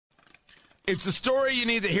It's the story you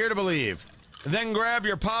need to hear to believe. Then grab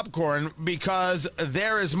your popcorn because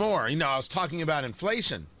there is more. You know, I was talking about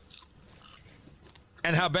inflation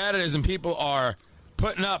and how bad it is, and people are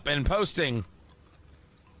putting up and posting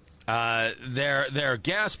their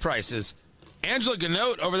gas prices. Angela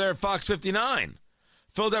Ganote over there at Fox 59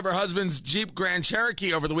 filled up her husband's Jeep Grand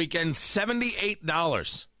Cherokee over the weekend,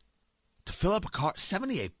 $78 to fill up a car.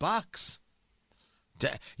 $78.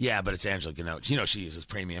 Yeah, but it's Angela Ganote. You know she uses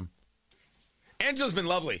premium. Angela's been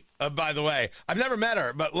lovely, by the way. I've never met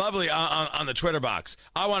her, but lovely on the Twitter box.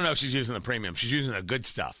 I want to know if she's using the premium. She's using the good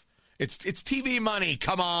stuff. It's TV money.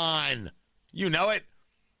 Come on. You know it.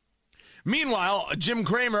 Meanwhile, Jim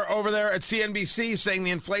Cramer over there at CNBC saying the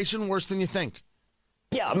inflation worse than you think.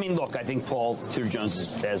 Yeah, I mean, look, I think Paul Tudor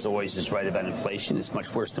Jones, as always, is right about inflation. It's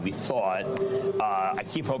much worse than we thought. I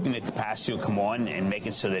keep hoping that capacity will come on and make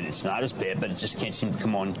it so that it's not as bad, but it just can't seem to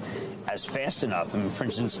come on as fast enough. I mean, for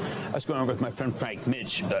instance, I was going over with my friend Frank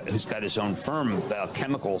Mitch, who's got his own firm about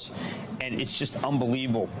chemicals, and it's just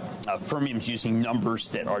unbelievable. Fermium's using numbers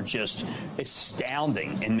that are just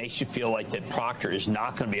astounding and makes you feel like that Procter is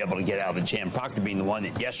not going to be able to get out of the jam. Procter being the one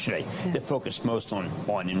that yesterday that focused most on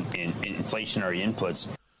inflationary inputs.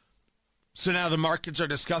 So now the markets are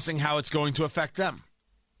discussing how it's going to affect them.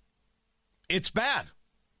 It's bad.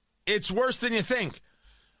 It's worse than you think.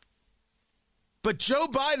 But Joe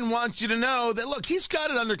Biden wants you to know that, look, he's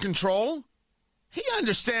got it under control. He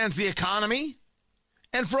understands the economy.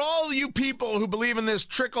 And for all you people who believe in this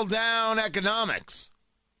trickle-down economics.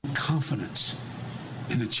 Confidence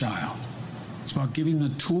in a child. It's about giving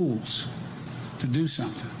them the tools to do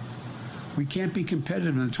something. We can't be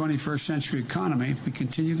competitive in the 21st century economy if we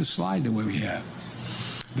continue to slide the way we have.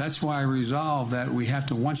 That's why I resolve that we have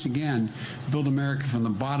to once again build America from the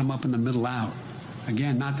bottom up and the middle out.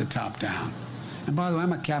 Again, not the top down. And by the way,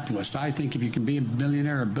 I'm a capitalist. I think if you can be a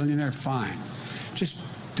billionaire or a billionaire, fine. Just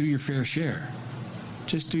do your fair share.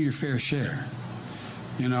 Just do your fair share.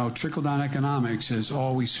 You know, trickle-down economics has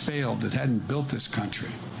always failed. It hadn't built this country.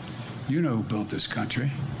 You know who built this country.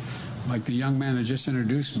 Like the young man who just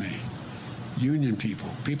introduced me. Union people.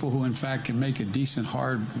 People who, in fact, can make a decent,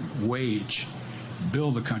 hard wage.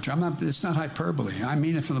 Build the country. It's not hyperbole. I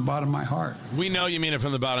mean it from the bottom of my heart. We know you mean it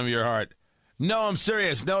from the bottom of your heart. No, I'm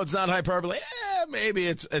serious. No, it's not hyperbole. Maybe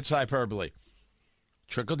it's hyperbole.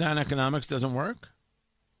 Trickle-down economics doesn't work.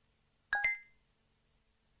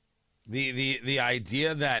 The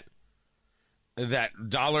idea that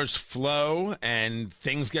dollars flow and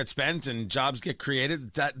things get spent and jobs get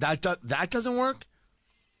created, that doesn't work.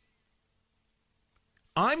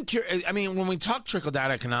 I'm curious. I mean, when we talk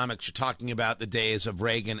trickle-down economics, you're talking about the days of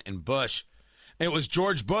Reagan and Bush. It was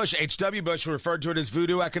George Bush, H.W. Bush, who referred to it as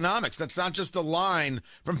voodoo economics. That's not just a line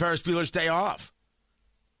from Ferris Bueller's Day Off.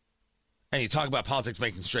 And you talk about politics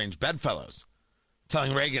making strange bedfellows.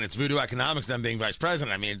 Telling Reagan it's voodoo economics, then being vice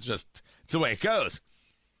president. I mean, it's the way it goes.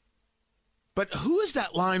 But who is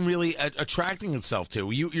that line really attracting itself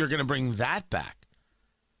to? You're going to bring that back.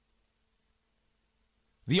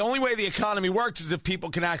 The only way the economy works is if people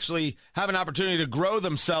can actually have an opportunity to grow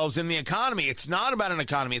themselves in the economy. It's not about an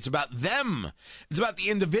economy. It's about them. It's about the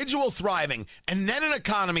individual thriving, and then an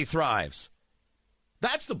economy thrives.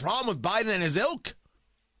 That's the problem with Biden and his ilk,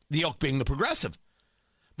 the ilk being the progressive.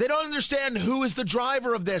 They don't understand who is the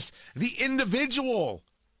driver of this, the individual.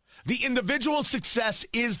 The individual success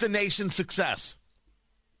is the nation's success.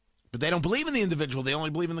 But they don't believe in the individual. They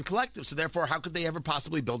only believe in the collective. So therefore, how could they ever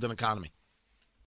possibly build an economy?